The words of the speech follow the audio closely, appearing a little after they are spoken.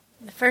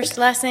The first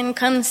lesson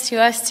comes to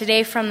us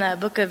today from the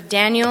book of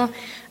Daniel.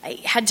 I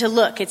had to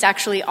look. It's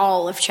actually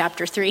all of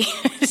chapter 3.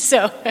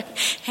 So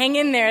hang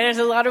in there. There's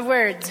a lot of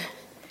words.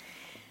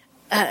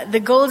 The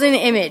golden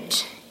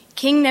image.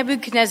 King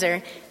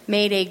Nebuchadnezzar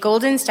made a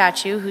golden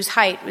statue whose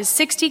height was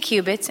 60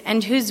 cubits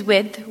and whose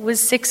width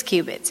was 6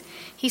 cubits.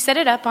 He set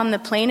it up on the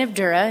plain of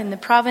Dura in the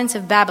province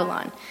of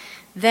Babylon.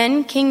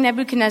 Then King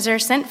Nebuchadnezzar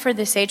sent for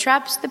the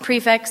satraps, the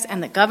prefects,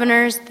 and the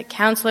governors, the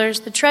counselors,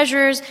 the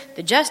treasurers,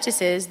 the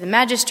justices, the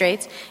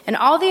magistrates, and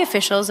all the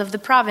officials of the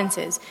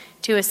provinces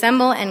to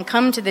assemble and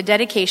come to the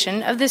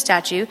dedication of the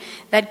statue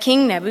that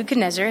King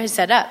Nebuchadnezzar has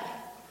set up.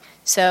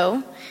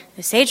 So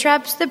the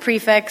satraps, the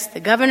prefects,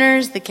 the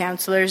governors, the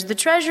counselors, the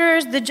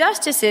treasurers, the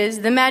justices,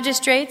 the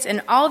magistrates,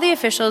 and all the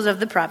officials of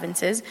the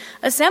provinces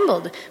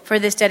assembled for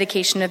this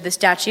dedication of the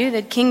statue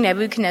that King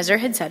Nebuchadnezzar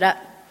had set up.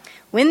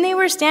 When they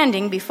were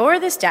standing before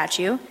the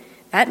statue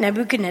that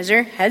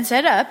Nebuchadnezzar had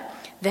set up,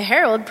 the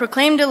herald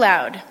proclaimed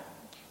aloud,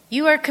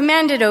 "You are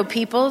commanded, O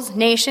peoples,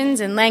 nations,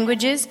 and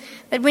languages,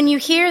 that when you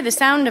hear the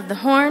sound of the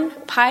horn,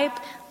 pipe,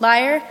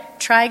 lyre,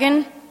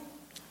 trigon,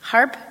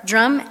 harp,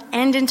 drum,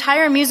 and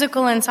entire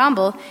musical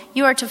ensemble,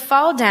 you are to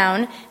fall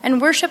down and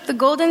worship the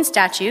golden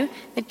statue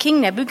that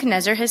King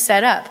Nebuchadnezzar has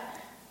set up.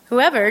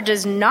 Whoever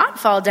does not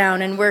fall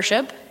down and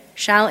worship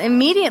shall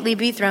immediately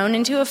be thrown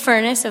into a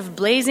furnace of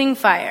blazing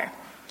fire."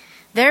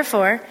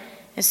 Therefore,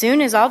 as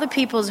soon as all the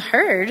peoples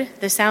heard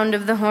the sound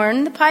of the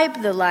horn, the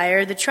pipe, the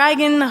lyre, the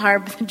trigon, the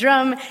harp, the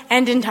drum,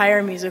 and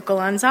entire musical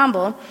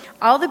ensemble,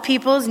 all the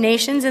peoples,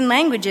 nations, and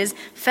languages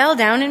fell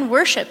down and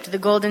worshipped the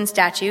golden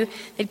statue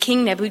that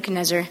King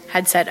Nebuchadnezzar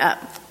had set up.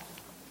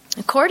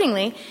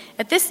 Accordingly,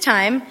 at this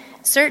time,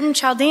 certain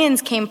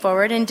Chaldeans came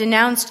forward and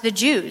denounced the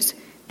Jews.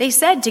 They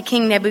said to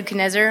King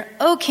Nebuchadnezzar,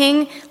 "O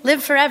king,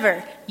 live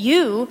forever.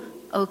 You,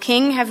 O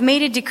king, have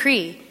made a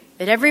decree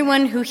that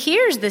everyone who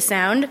hears the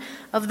sound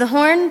of the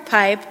horn,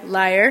 pipe,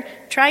 lyre,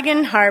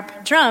 trigon,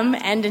 harp, drum,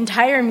 and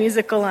entire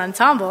musical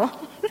ensemble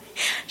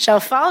shall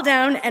fall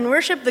down and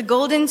worship the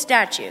golden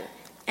statue,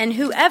 and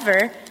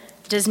whoever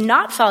does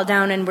not fall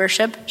down and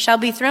worship shall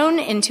be thrown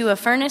into a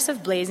furnace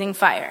of blazing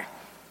fire.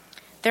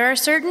 There are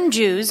certain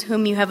Jews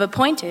whom you have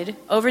appointed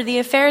over the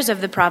affairs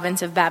of the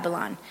province of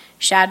Babylon,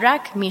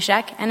 Shadrach,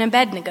 Meshach, and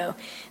Abednego.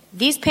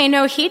 These pay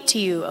no heed to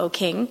you, O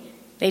king.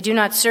 They do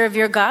not serve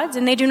your gods,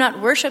 and they do not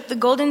worship the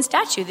golden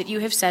statue that you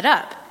have set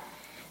up."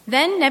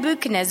 Then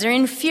Nebuchadnezzar,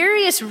 in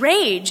furious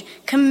rage,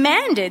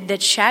 commanded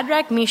that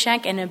Shadrach,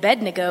 Meshach, and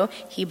Abednego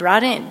be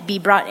brought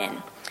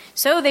in.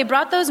 So they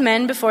brought those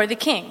men before the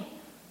king.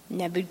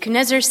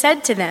 Nebuchadnezzar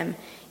said to them,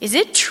 "Is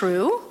it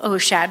true, O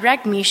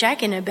Shadrach,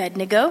 Meshach, and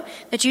Abednego,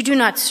 that you do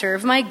not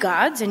serve my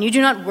gods, and you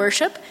do not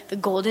worship the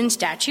golden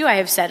statue I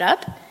have set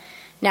up?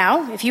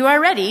 Now, if you are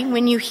ready,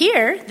 when you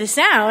hear the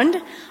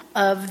sound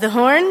of the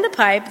horn, the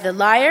pipe, the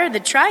lyre, the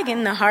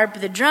trigon, the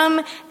harp, the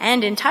drum,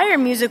 and entire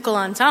musical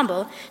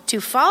ensemble, to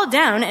fall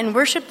down and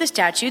worship the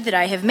statue that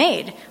I have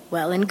made,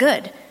 well and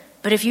good.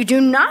 But if you do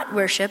not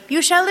worship,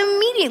 you shall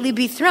immediately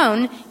be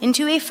thrown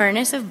into a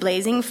furnace of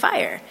blazing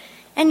fire.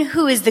 And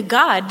who is the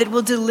God that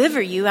will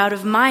deliver you out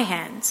of my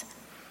hands?"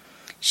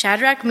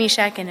 Shadrach,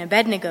 Meshach, and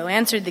Abednego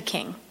answered the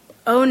king,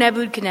 "O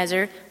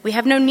Nebuchadnezzar, we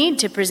have no need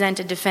to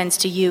present a defense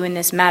to you in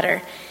this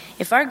matter.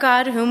 If our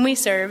God, whom we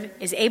serve,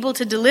 is able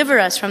to deliver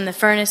us from the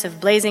furnace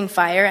of blazing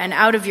fire and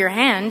out of your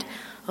hand,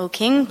 O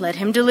king, let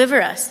him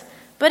deliver us.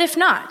 But if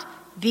not,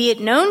 be it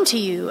known to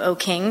you, O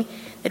king,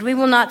 that we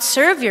will not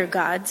serve your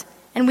gods,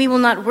 and we will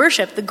not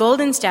worship the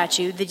golden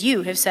statue that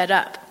you have set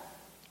up."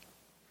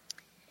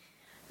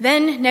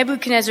 Then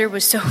Nebuchadnezzar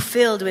was so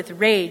filled with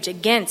rage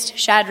against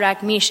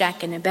Shadrach,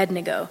 Meshach, and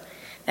Abednego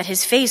that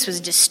his face was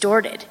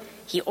distorted.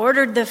 He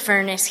ordered the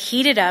furnace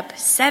heated up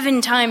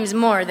 7 times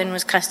more than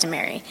was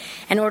customary,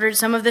 and ordered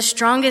some of the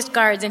strongest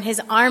guards in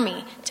his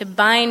army to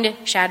bind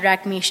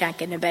Shadrach,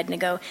 Meshach, and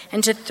Abednego,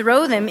 and to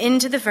throw them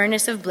into the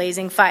furnace of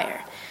blazing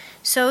fire.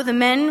 So the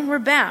men were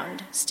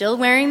bound, still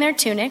wearing their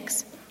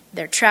tunics,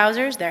 their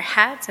trousers, their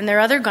hats, and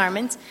their other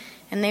garments,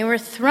 and they were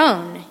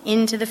thrown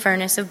into the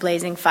furnace of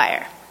blazing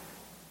fire.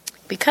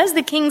 Because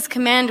the king's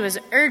command was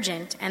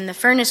urgent and the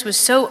furnace was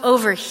so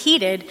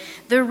overheated,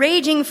 the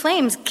raging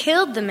flames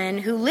killed the men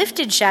who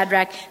lifted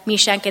Shadrach,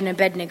 Meshach, and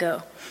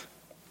Abednego.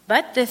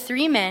 But the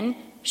 3 men,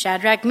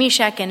 Shadrach,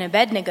 Meshach, and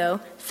Abednego,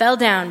 fell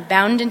down,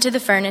 bound into the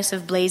furnace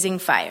of blazing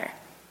fire.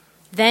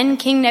 Then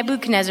King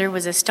Nebuchadnezzar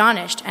was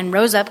astonished and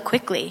rose up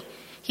quickly.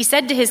 He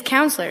said to his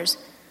counselors,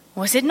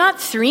 "Was it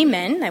not 3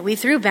 men that we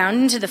threw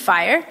bound into the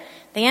fire?"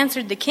 They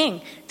answered the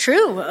king,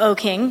 "True, O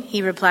king,"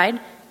 he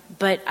replied.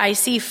 "But I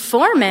see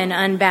 4 men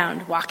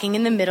unbound, walking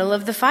in the middle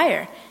of the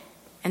fire,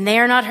 and they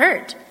are not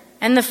hurt,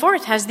 and the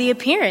 4th has the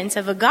appearance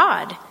of a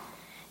god."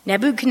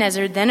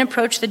 Nebuchadnezzar then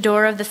approached the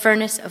door of the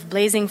furnace of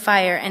blazing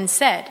fire and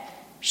said,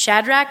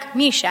 "Shadrach,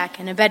 Meshach,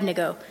 and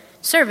Abednego,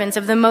 servants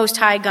of the Most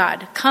High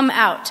God, come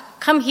out,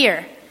 come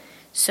here."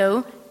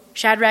 So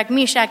Shadrach,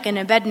 Meshach, and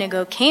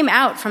Abednego came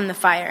out from the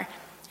fire,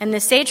 and the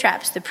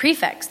satraps, the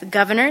prefects, the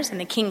governors, and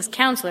the king's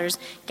counselors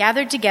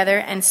gathered together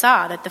and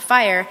saw that the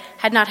fire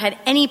had not had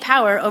any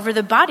power over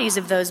the bodies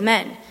of those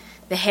men.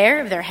 The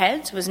hair of their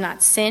heads was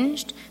not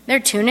singed, their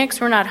tunics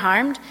were not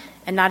harmed,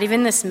 and not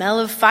even the smell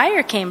of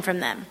fire came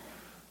from them.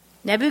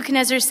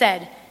 Nebuchadnezzar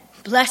said,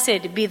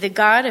 "Blessed be the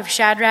God of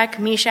Shadrach,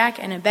 Meshach,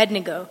 and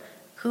Abednego,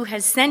 who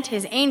has sent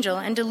his angel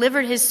and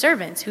delivered his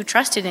servants who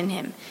trusted in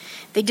him.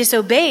 They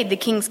disobeyed the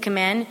king's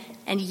command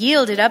and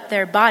yielded up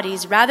their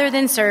bodies rather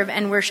than serve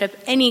and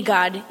worship any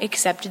god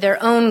except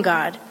their own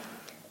God."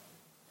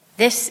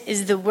 This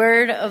is the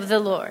word of the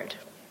Lord.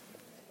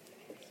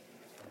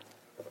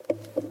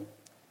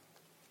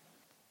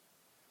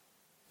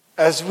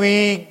 As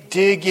we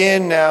dig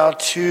in now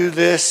to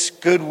this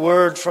good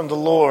word from the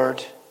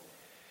Lord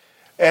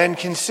and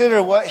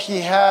consider what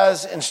he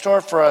has in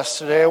store for us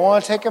today, I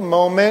want to take a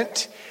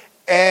moment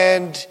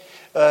and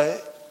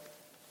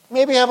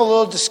maybe have a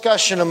little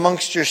discussion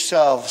amongst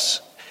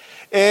yourselves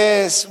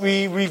as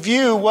we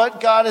review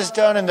what God has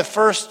done in the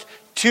first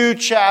 2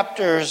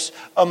 chapters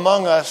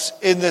among us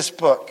in this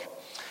book.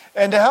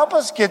 And to help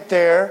us get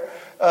there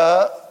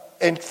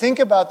and think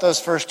about those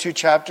first 2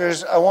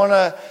 chapters, I want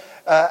to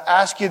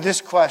ask you this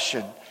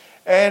question.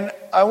 And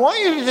I want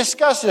you to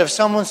discuss it if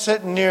someone's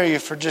sitting near you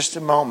for just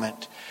a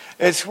moment.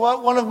 It's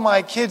what one of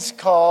my kids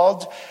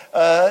called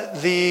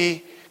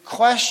the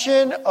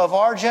question of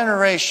our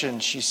generation,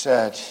 she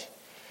said.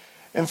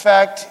 In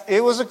fact,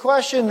 it was a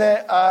question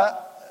that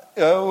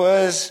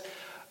was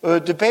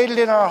debated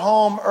in our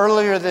home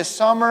earlier this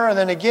summer, and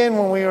then again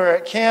when we were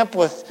at camp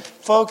with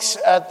folks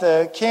at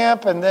the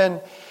camp, and then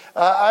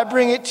I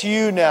bring it to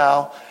you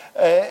now,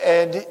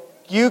 and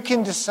you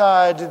can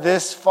decide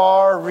this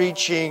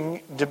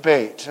far-reaching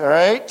debate, all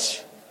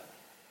right?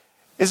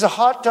 Is a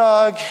hot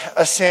dog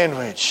a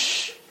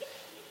sandwich?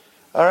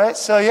 All right,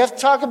 so you have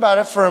to talk about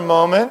it for a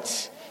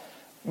moment.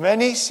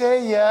 Many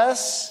say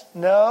yes,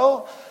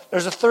 no.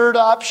 There's a third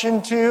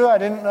option too. I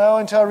didn't know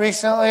until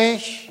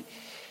recently.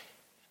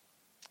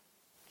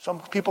 Some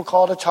people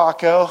call it a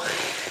taco.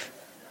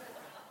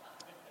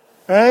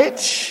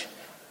 Right?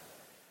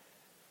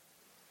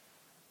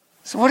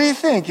 So what do you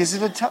think? Is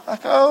it a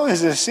taco?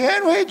 Is it a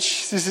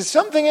sandwich? Is it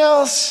something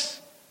else?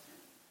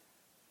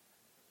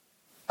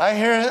 I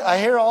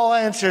hear all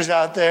answers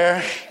out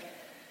there.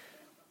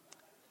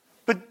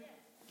 But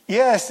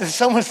yes,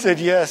 someone said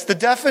yes. The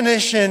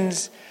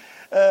definitions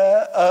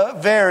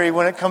vary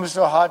when it comes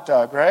to a hot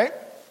dog, right?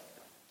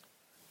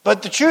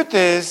 But the truth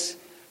is,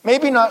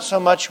 maybe not so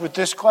much with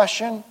this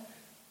question,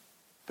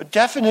 but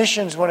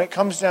definitions, when it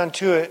comes down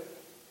to it,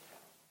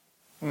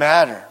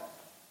 matter.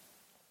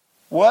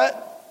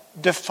 What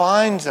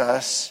defines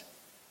us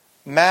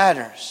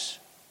matters.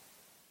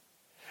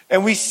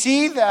 And we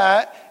see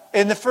that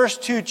in the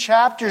first 2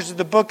 chapters of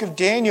the book of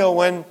Daniel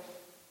when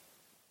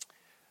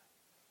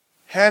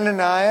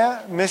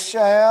Hananiah,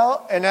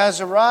 Mishael, and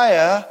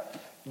Azariah,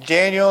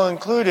 Daniel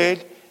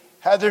included,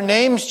 had their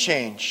names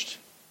changed.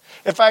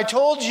 If I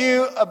told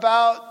you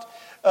about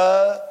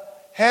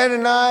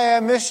Hananiah,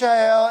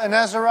 Mishael, and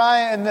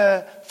Azariah in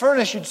the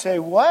furnace, you'd say,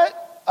 "What?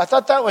 I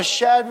thought that was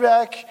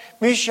Shadrach,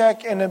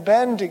 Meshach, and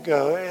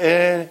Abednego."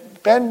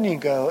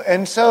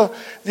 And so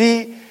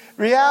the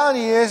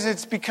reality is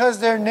it's because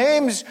their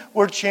names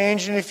were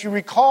changed. And if you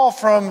recall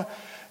from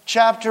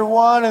chapter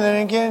 1 and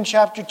then again in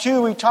chapter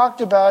 2, we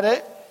talked about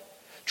it,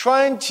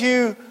 trying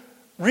to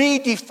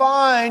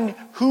redefine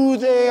who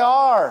they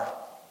are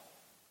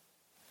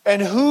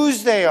and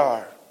whose they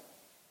are.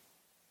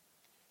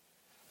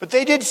 But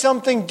they did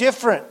something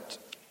different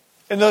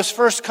in those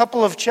first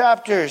couple of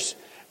chapters.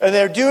 And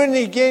they're doing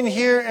it again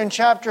here in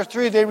chapter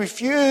 3. They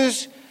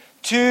refuse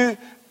to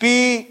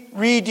be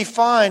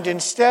redefined.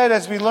 Instead,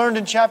 as we learned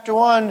in chapter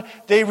 1,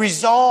 they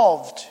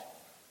resolved.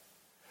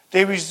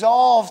 They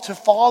resolved to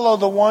follow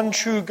the one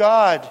true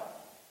God.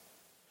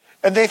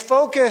 And they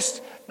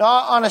focused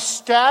not on a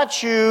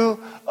statue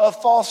of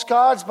false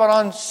gods, but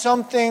on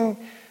something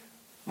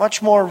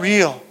much more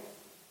real.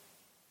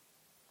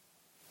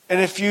 And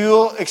if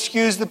you'll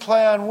excuse the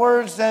play on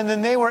words,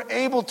 then they were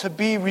able to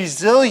be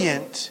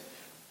resilient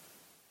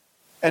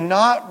and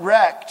not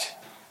wrecked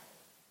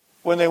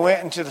when they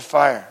went into the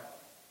fire.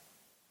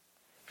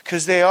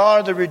 Because they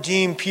are the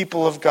redeemed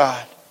people of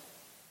God.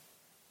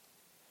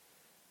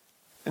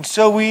 And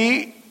so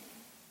we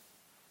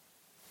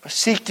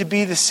seek to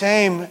be the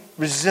same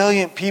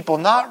resilient people,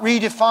 not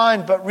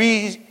redefined, but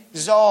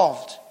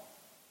resolved.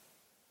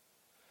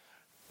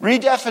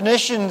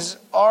 Redefinitions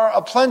are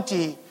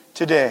aplenty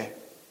today.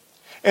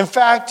 In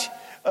fact,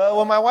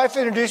 when my wife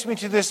introduced me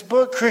to this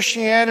book,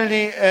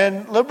 Christianity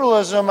and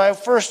Liberalism, I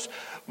first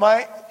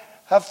might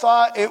have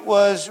thought it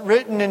was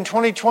written in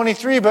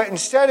 2023, but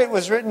instead it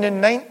was written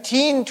in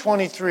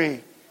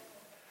 1923,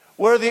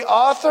 where the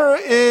author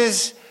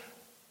is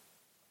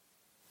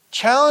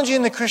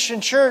challenging the Christian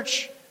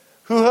church,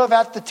 who have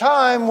at the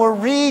time were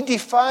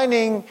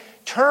redefining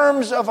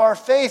terms of our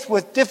faith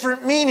with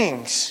different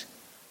meanings.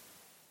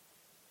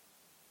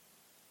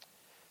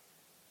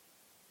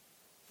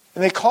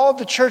 And they called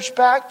the church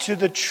back to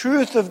the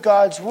truth of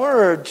God's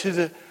word,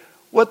 to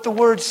what the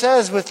word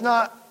says, with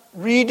not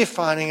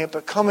redefining it,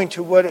 but coming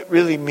to what it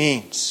really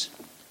means.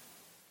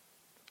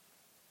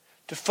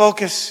 To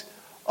focus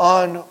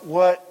on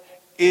what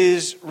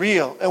is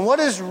real? And what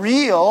is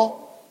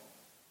real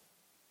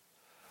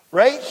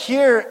right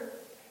here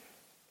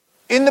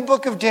in the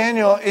book of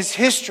Daniel is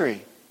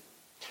history.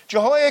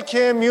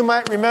 Jehoiakim, you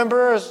might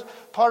remember as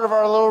part of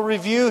our little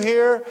review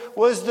here,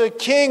 was the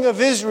king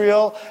of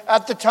Israel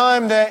at the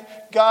time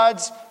that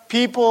God's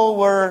people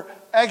were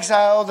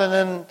exiled, and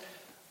then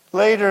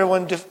later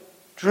when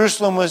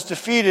Jerusalem was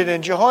defeated,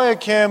 and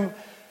Jehoiakim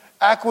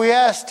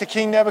acquiesced to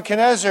King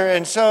Nebuchadnezzar.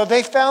 And so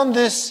they found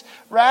this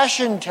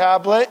ration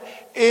tablet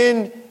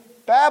in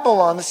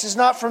Babylon. This is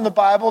not from the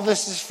Bible.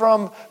 This is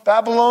from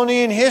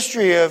Babylonian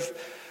history of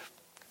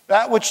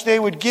that which they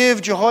would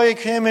give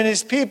Jehoiakim and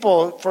his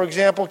people. For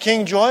example,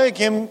 King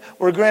Jehoiakim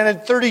were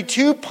granted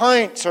 32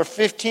 pints or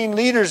 15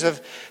 liters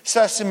of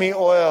sesame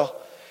oil.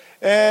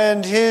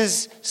 And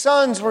his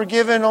sons were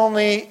given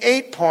only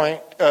 8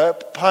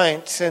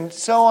 pints, and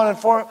so on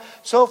and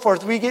so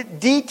forth. We get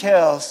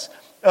details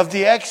of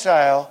the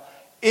exile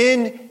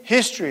in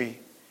history.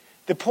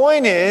 The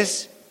point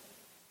is,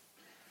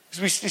 as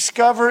we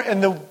discover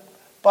in the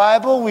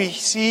Bible, we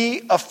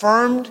see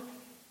affirmed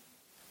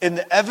in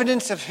the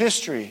evidence of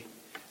history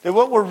that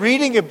what we're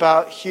reading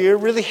about here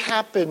really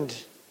happened.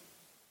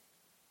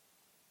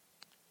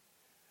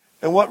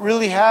 And what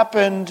really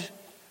happened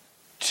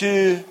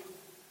to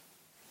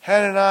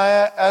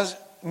Hananiah,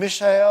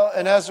 Mishael,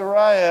 and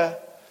Azariah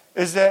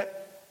is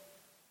that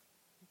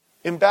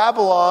in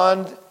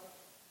Babylon,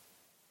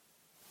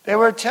 they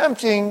were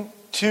attempting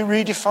to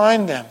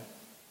redefine them.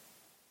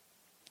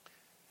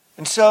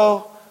 And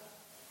so,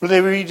 were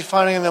they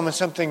redefining them as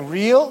something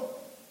real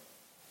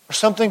or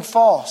something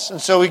false?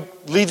 And so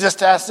it leads us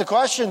to ask the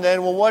question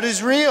then, well, what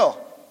is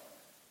real?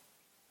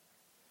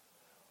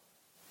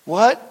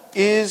 What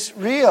is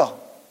real?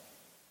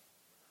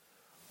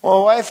 Well,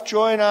 my wife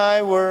Joy and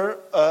I were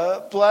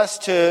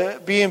blessed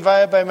to be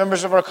invited by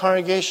members of our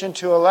congregation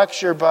to a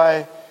lecture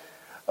by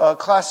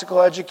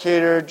classical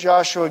educator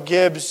Joshua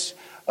Gibbs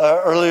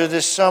earlier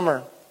this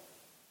summer.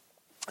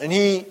 And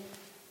he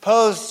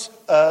posed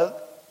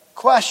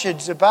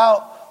questions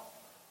about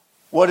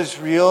what is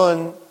real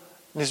in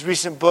his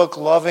recent book,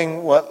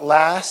 Loving What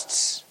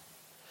Lasts.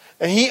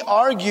 And he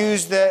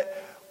argues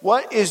that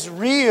what is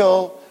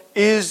real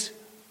is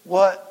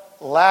what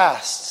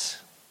lasts.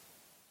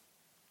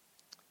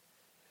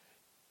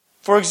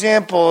 For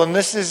example, and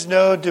this is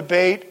no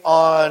debate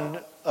on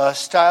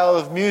style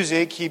of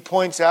music, he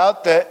points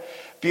out that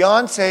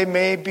Beyonce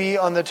may be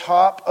on the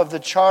top of the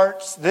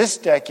charts this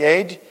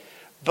decade,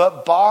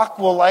 but Bach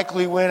will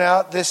likely win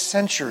out this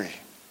century.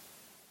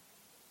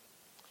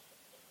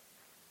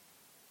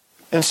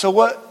 And so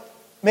what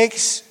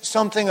makes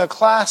something a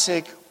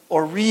classic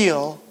or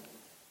real,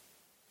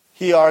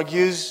 he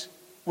argues,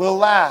 will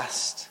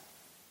last.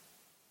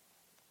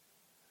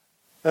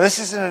 Now, this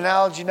is an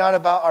analogy not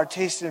about our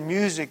taste in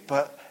music,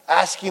 but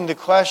asking the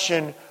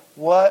question,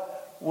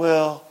 what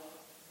will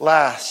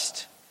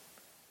last?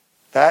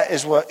 That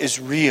is what is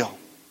real.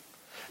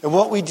 And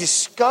what we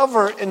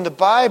discover in the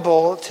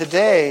Bible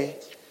today,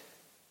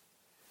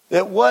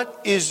 that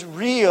what is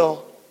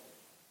real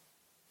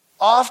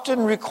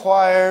often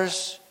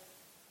requires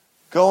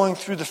going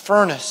through the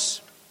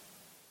furnace.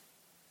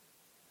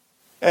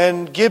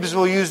 And Gibbs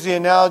will use the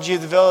analogy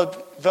of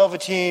the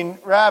Velveteen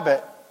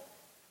Rabbit.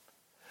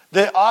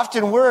 That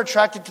often we're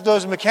attracted to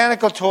those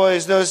mechanical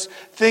toys, those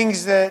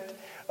things that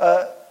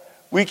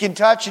we can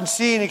touch and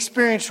see and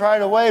experience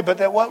right away, but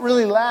that what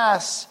really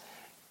lasts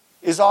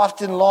is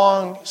often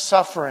long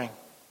suffering.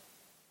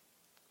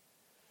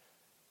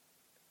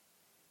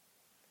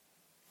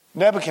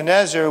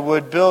 Nebuchadnezzar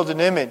would build an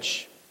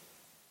image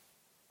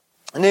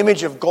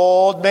of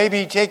gold,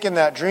 maybe taking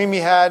that dream he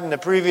had in the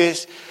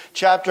previous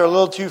chapter a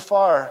little too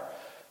far.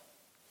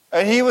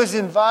 And he was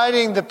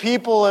inviting the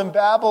people in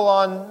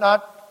Babylon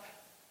not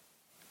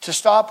to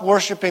stop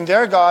worshiping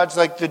their gods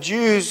like the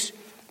Jews,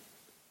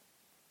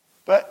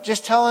 but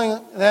just telling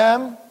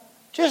them,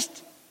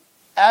 just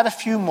add a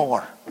few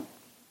more.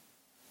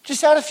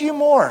 Just add a few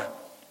more.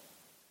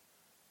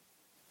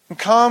 And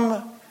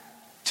come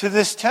to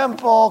this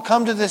temple,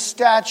 come to this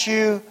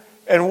statue,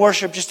 and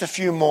worship just a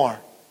few more.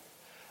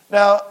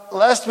 Now,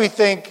 lest we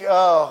think,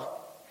 oh,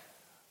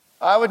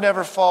 I would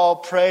never fall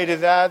prey to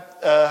that.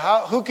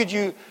 How could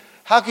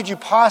you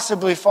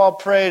possibly fall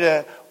prey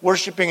to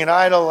worshiping an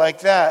idol like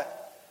that?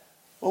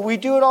 Well, we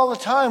do it all the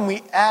time.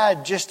 We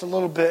add just a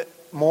little bit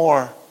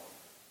more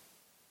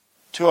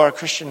to our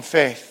Christian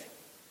faith.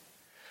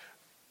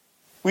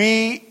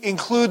 We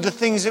include the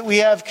things that we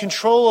have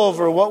control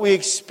over, what we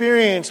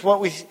experience,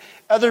 what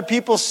other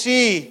people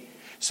see.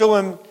 So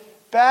when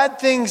bad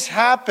things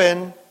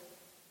happen,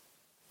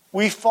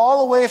 we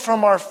fall away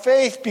from our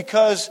faith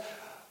because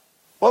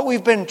what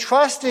we've been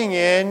trusting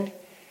in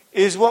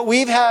is what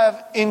we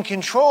have in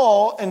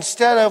control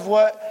instead of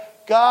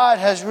what God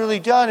has really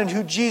done and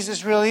who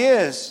Jesus really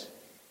is.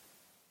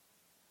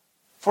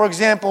 For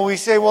example, we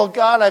say, well,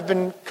 God, I've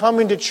been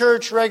coming to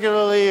church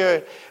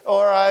regularly,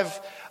 or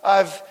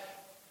I've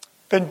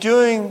been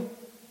doing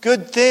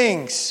good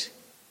things,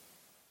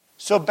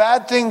 so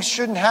bad things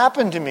shouldn't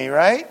happen to me,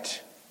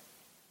 right?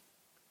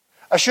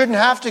 I shouldn't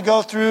have to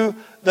go through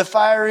the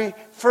fiery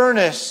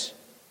furnace.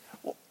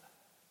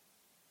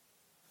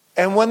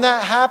 And when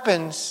that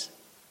happens,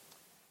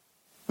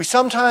 we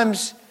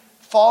sometimes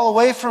fall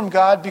away from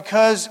God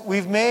because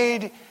we've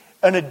made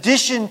an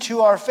addition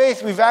to our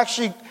faith. We've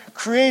actually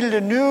created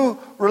a new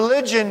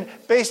religion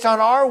based on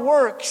our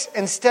works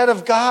instead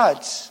of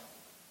God's.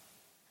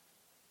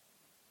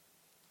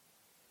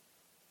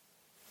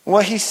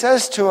 What he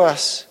says to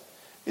us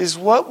is,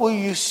 what will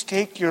you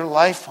stake your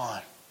life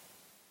on?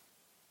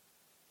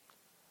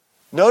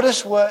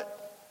 Notice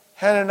what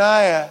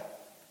Hananiah,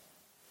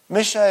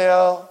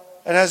 Mishael,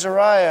 and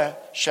Azariah,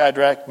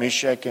 Shadrach,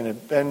 Meshach, and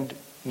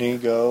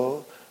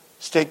Abednego,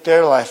 staked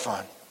their life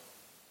on.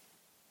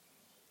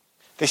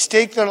 They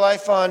staked their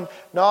life on,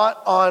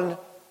 not on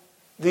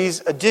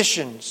these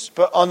additions,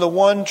 but on the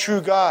one true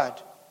God.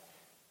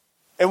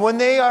 And when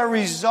they are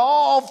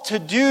resolved to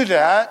do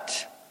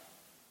that,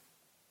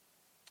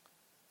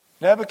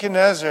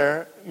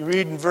 Nebuchadnezzar, you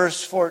read in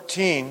verse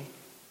 14,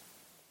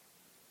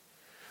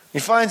 he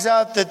finds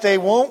out that they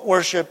won't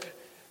worship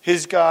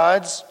his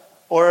gods,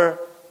 or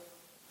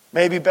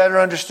maybe better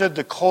understood,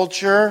 the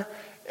culture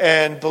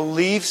and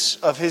beliefs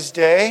of his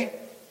day.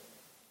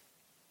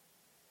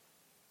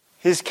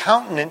 His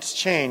countenance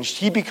changed.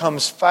 He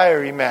becomes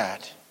fiery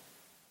mad.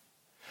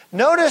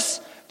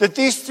 Notice that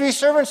these three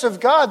servants of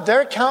God,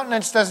 their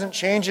countenance doesn't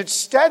change. It's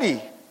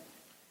steady.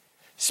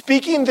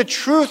 Speaking the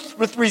truth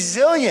with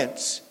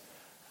resilience,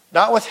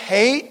 not with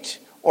hate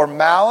or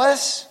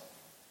malice,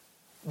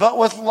 but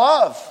with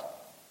love,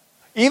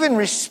 even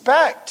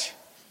respect.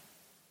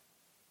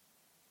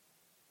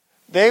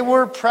 They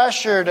were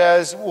pressured,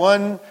 as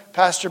one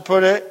pastor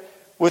put it,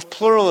 with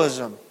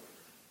pluralism.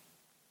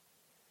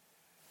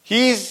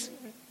 He's,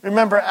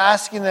 remember,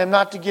 asking them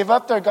not to give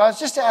up their gods,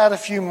 just to add a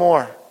few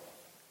more.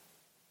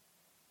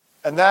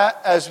 And that,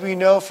 as we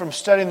know from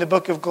studying the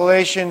book of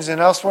Galatians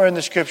and elsewhere in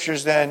the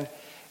scriptures then,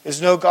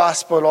 is no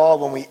gospel at all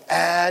when we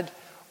add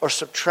or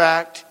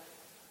subtract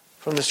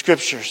from the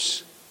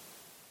scriptures.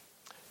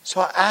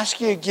 So I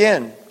ask you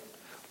again,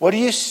 what do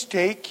you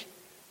stake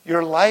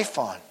your life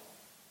on?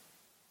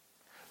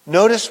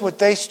 Notice what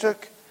they stood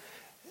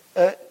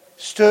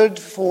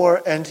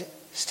for and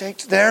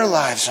staked their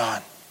lives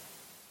on.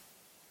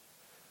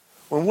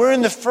 When we're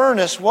in the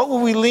furnace, what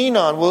will we lean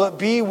on? Will it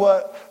be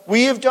what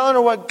we have done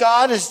or what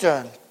God has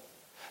done?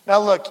 Now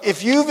look,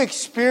 if you've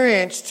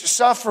experienced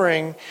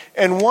suffering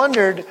and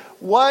wondered,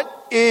 what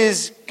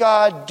is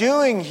God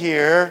doing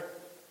here?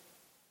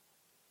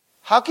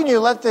 How can you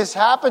let this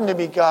happen to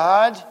me,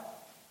 God?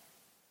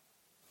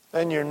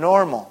 Then you're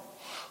normal.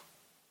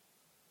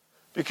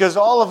 Because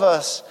all of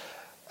us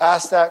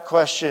ask that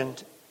question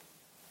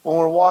when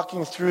we're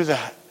walking through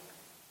that.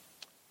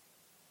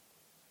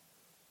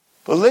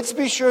 But let's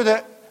be sure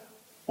that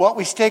what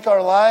we stake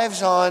our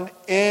lives on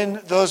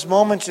in those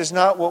moments is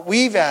not what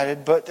we've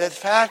added, but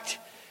that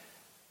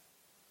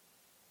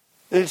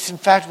it's in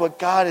fact what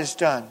God has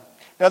done.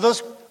 Now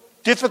those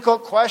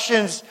difficult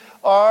questions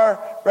are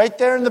right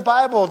there in the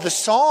Bible. The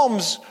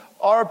Psalms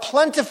are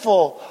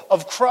plentiful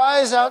of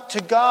cries out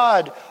to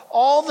God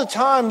all the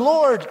time.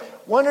 Lord,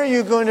 when are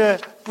you going to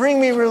bring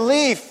me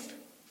relief?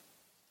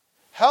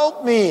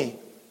 Help me.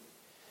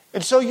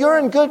 And so you're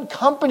in good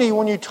company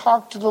when you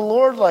talk to the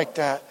Lord like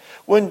that.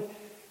 When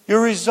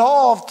you're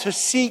resolved to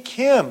seek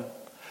Him.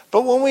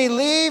 But when we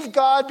leave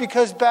God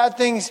because bad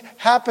things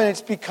happen,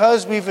 it's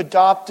because we've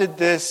adopted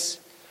this,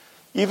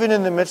 even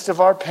in the midst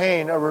of our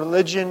pain, a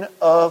religion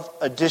of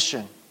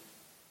addition.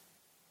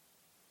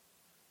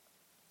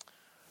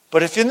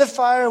 But if in the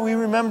fire we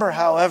remember,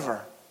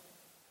 however,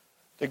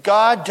 that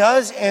God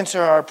does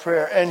answer our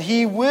prayer, and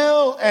He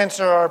will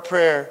answer our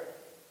prayer.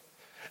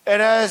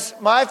 And as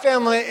my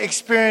family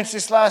experienced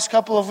this last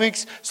couple of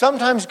weeks,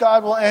 sometimes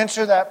God will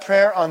answer that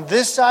prayer on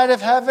this side of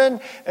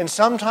heaven, and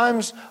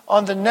sometimes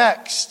on the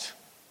next.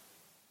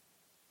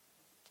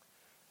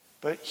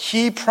 But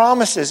He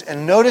promises,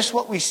 and notice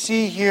what we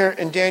see here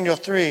in Daniel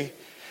 3,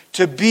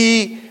 to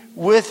be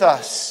with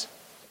us.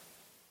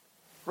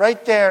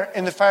 Right there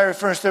in the fiery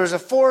furnace. There was a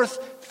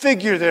fourth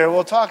figure there.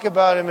 We'll talk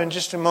about him in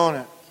just a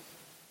moment.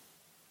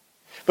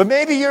 But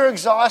maybe you're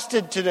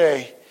exhausted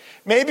today.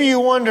 Maybe you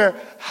wonder,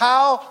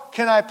 how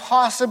can I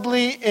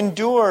possibly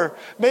endure?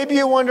 Maybe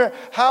you wonder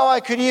how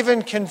I could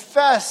even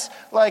confess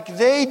like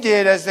they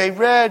did as they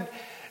read,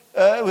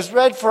 it was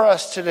read for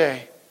us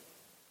today.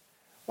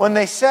 When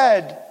they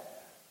said,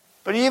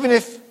 but even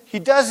if He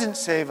doesn't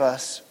save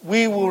us,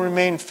 we will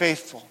remain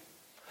faithful.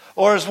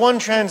 Or as one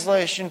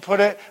translation put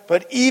it,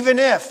 but even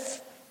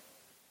if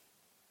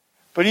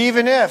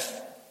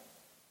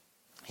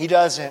He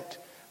doesn't,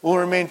 we'll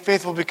remain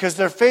faithful, because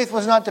their faith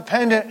was not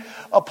dependent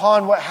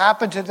upon what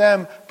happened to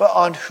them, but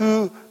on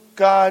who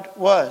God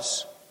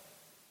was.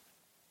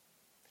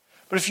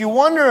 But if you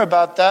wonder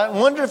about that,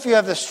 wonder if you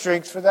have the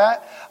strength for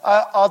that,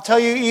 I'll tell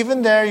you,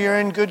 even there, you're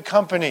in good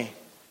company.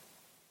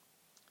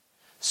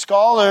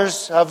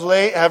 Scholars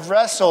have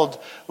wrestled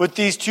with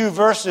these two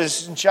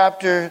verses in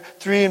chapter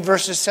 3 and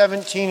verses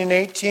 17 and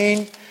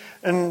 18.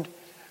 And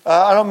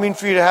I don't mean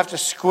for you to have to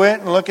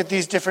squint and look at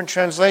these different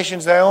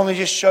translations. I only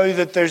just show you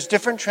that there's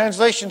different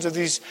translations of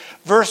these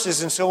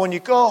verses. And so when you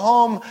go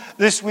home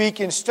this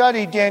week and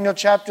study Daniel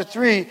chapter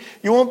 3,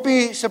 you won't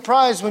be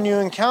surprised when you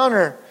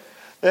encounter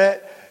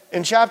that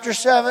in chapter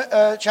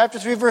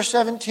 3, verse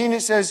 17,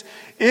 it says,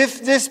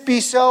 "If this be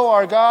so,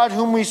 our God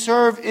whom we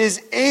serve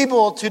is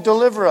able to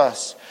deliver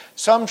us."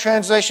 Some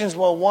translations,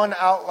 well, one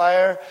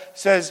outlier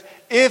says,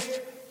 "if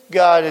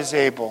God is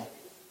able."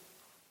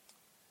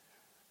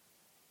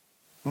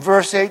 In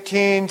verse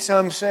 18,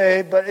 some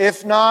say, "But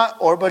if not,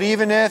 or but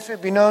even if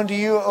it be known to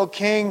you, O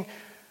king,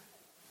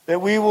 that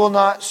we will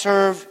not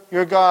serve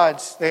your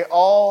gods." They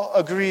all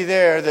agree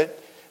there that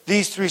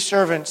these three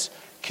servants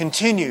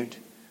continued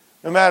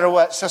no matter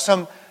what. So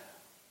some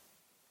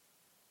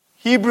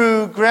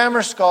Hebrew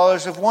grammar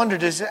scholars have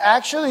wondered, does it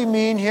actually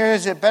mean here,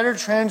 is it better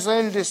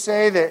translated to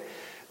say that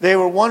they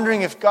were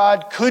wondering if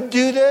God could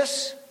do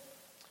this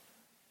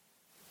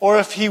or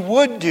if he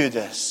would do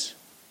this?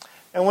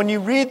 And when you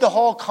read the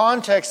whole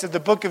context of the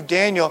book of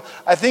Daniel,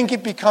 I think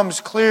it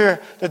becomes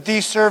clear that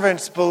these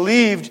servants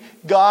believed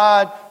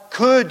God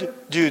could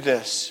do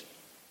this.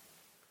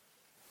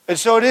 And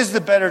so it is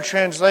the better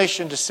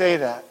translation to say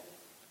that.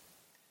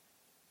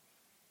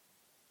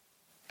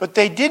 But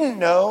they didn't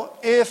know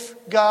if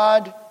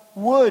God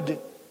would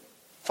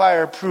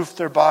fireproof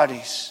their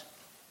bodies.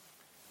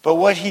 But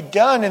what he'd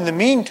done in the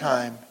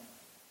meantime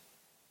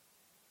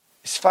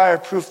is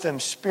fireproof them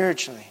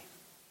spiritually.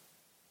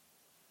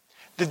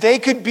 That they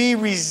could be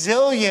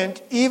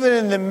resilient even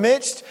in the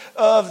midst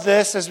of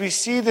this, as we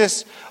see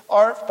this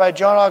art by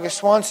John August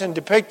Swanson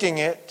depicting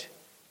it.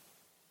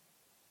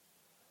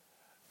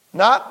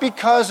 Not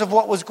because of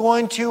what was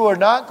going to or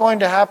not going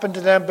to happen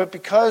to them, but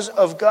because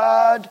of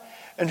God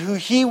and who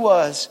he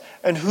was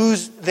and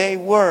whose they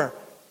were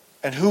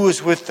and who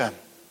was with them.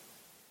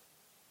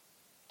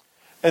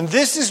 And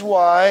this is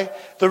why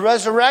the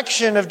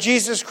resurrection of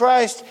Jesus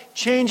Christ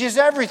changes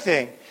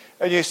everything.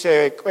 And you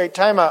say, wait,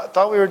 time out. I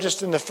thought we were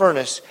just in the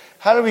furnace.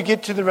 How do we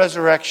get to the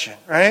resurrection,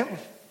 right?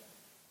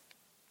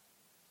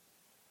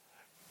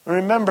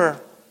 Remember,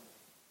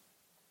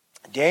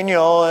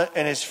 Daniel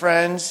and his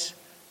friends,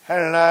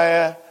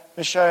 Hananiah,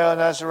 Mishael,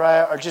 and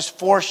Azariah, are just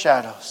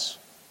foreshadows.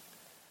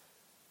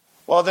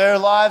 While their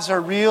lives are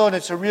real and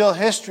it's a real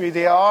history,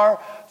 they are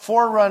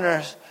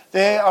forerunners.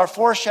 They are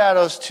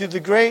foreshadows to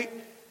the great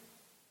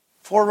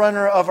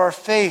forerunner of our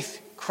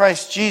faith,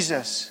 Christ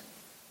Jesus,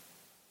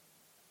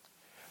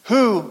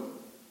 who,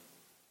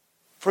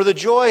 for the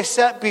joy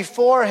set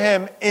before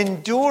him,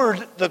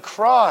 endured the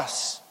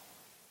cross.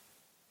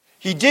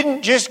 He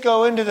didn't just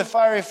go into the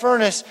fiery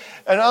furnace,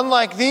 and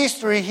unlike these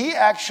three, he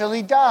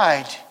actually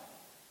died.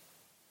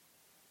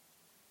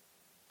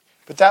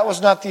 But that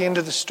was not the end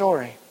of the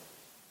story.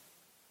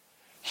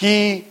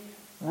 He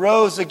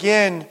rose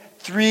again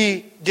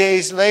 3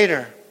 days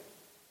later.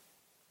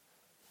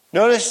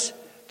 Notice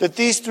that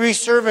these three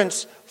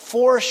servants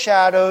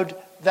foreshadowed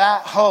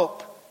that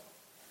hope.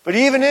 But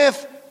even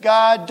if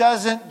God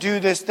doesn't do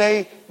this,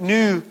 they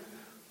knew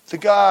the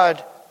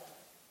God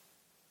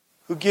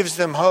who gives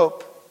them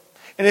hope.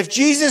 And if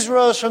Jesus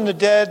rose from the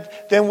dead,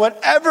 then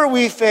whatever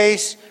we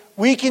face,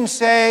 we can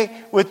say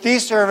with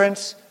these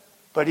servants,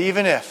 but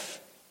even if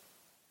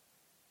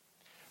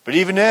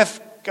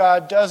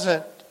God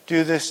doesn't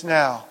do this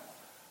now,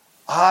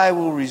 I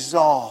will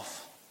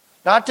resolve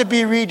not to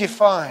be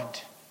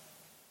redefined,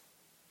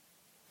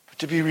 but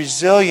to be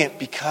resilient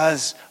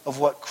because of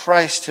what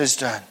Christ has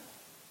done.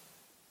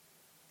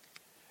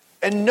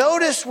 And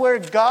notice where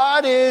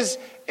God is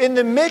in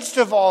the midst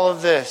of all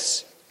of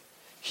this.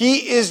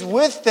 He is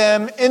with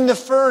them in the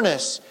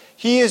furnace.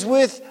 He is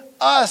with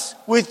us,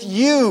 with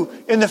you,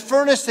 in the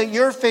furnace that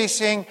you're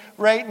facing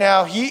right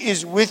now. He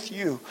is with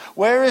you.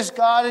 Where is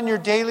God in your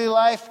daily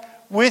life?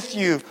 With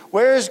you.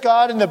 Where is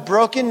God in the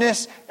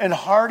brokenness and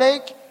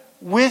heartache?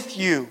 With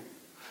you.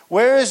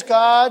 Where is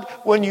God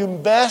when you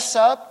mess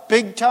up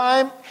big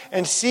time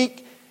and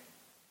seek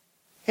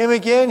him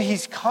again?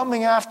 He's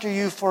coming after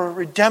you for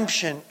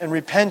redemption and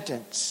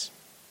repentance.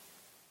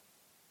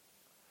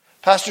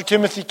 Pastor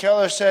Timothy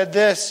Keller said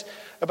this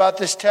about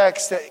this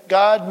text, that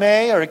God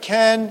may or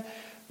can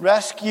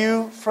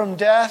rescue from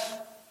death,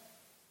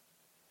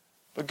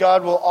 but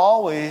God will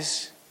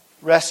always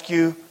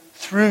rescue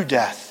through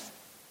death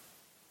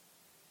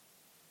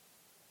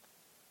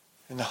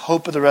in the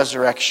hope of the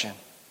resurrection.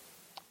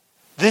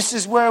 This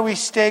is where we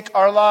stake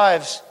our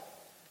lives.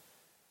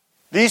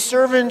 These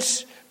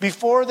servants,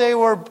 before they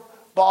were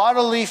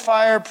bodily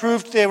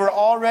fireproofed, they were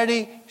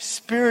already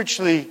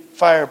spiritually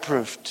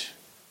fireproofed.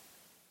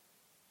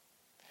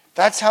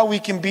 That's how we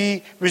can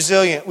be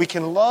resilient. We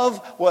can love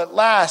what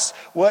lasts,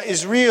 what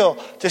is real,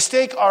 to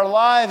stake our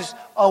lives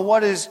on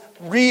what is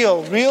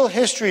real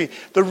history,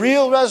 the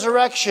real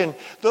resurrection.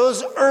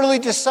 Those early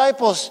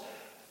disciples,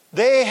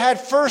 they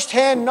had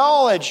firsthand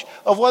knowledge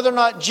of whether or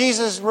not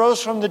Jesus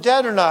rose from the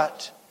dead or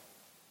not.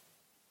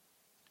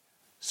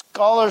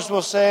 Scholars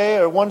will say,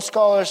 or one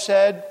scholar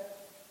said,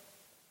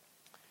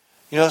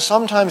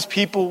 sometimes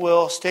people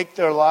will stake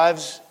their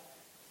lives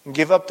and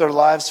give up their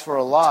lives for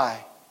a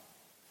lie.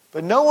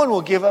 But no one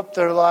will give up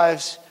their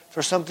lives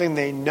for something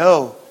they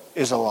know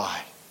is a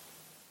lie.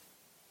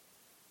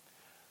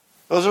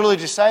 Those early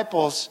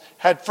disciples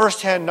had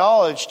firsthand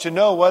knowledge to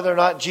know whether or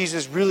not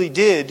Jesus really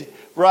did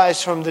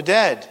rise from the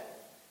dead.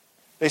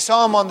 They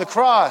saw him on the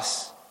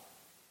cross.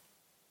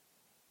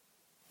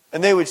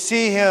 And they would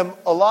see him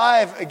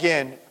alive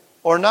again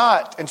or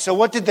not. And so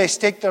what did they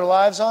stake their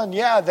lives on?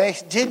 Yeah, they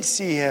did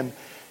see him.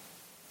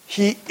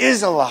 He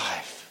is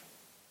alive.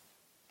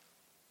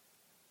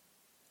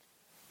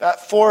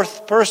 That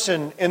fourth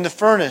person in the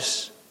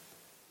furnace,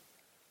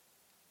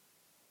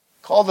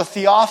 called the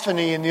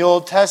theophany in the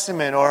Old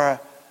Testament,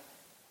 or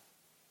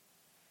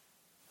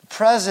the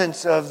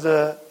presence of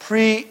the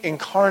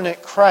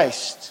pre-incarnate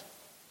Christ.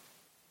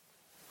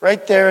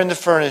 Right there in the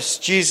furnace,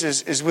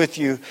 Jesus is with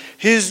you.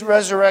 His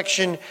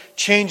resurrection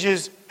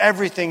changes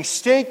everything.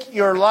 Stake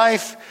your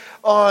life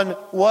on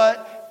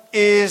what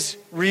is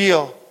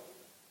real.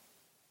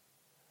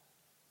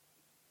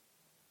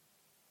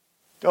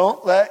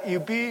 Don't let you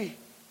be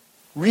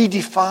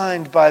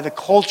redefined by the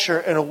culture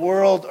and a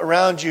world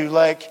around you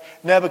like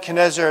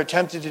Nebuchadnezzar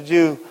attempted to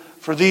do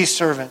for these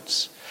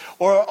servants.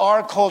 Or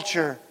our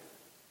culture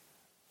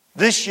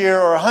this year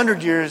or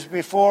 100 years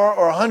before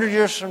or 100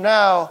 years from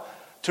now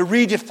to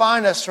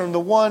redefine us from the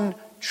one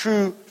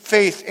true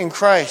faith in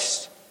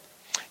Christ.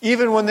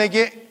 Even when they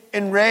get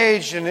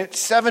enraged and it's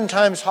 7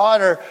 times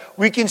hotter,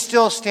 we can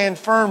still stand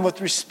firm with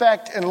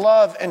respect and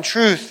love and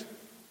truth.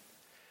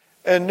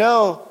 And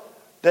know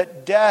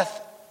that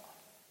death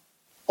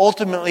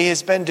ultimately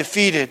has been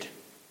defeated.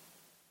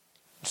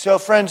 So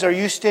friends, are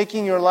you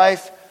staking your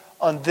life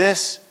on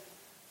this,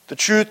 the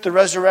truth, the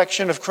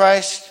resurrection of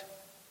Christ?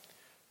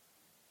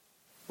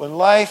 When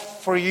life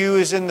for you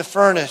is in the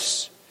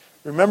furnace,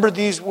 remember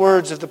these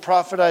words of the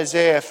prophet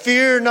Isaiah.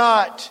 Fear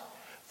not,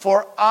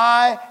 for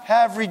I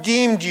have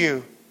redeemed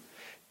you.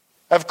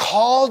 I've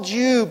called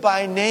you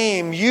by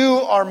name.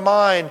 You are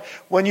mine.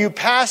 When you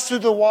pass through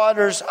the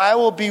waters, I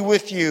will be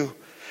with you.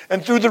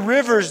 And through the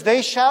rivers,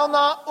 they shall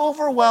not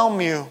overwhelm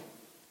you.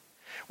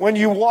 When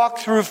you walk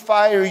through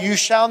fire, you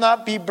shall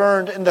not be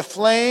burned, and the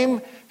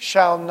flame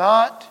shall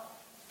not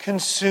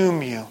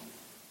consume you.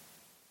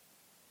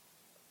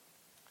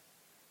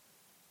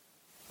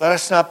 Let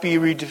us not be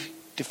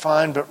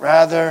redefined, but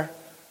rather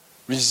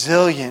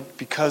resilient,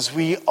 because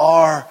we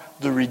are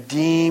the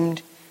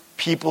redeemed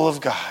people of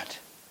God.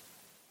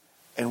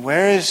 And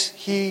where is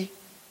He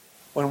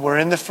when we're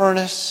in the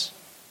furnace?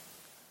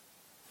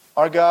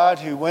 Our God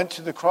who went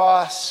to the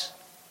cross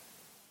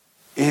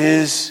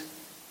is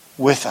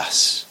with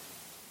us.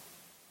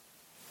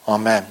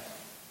 Amen.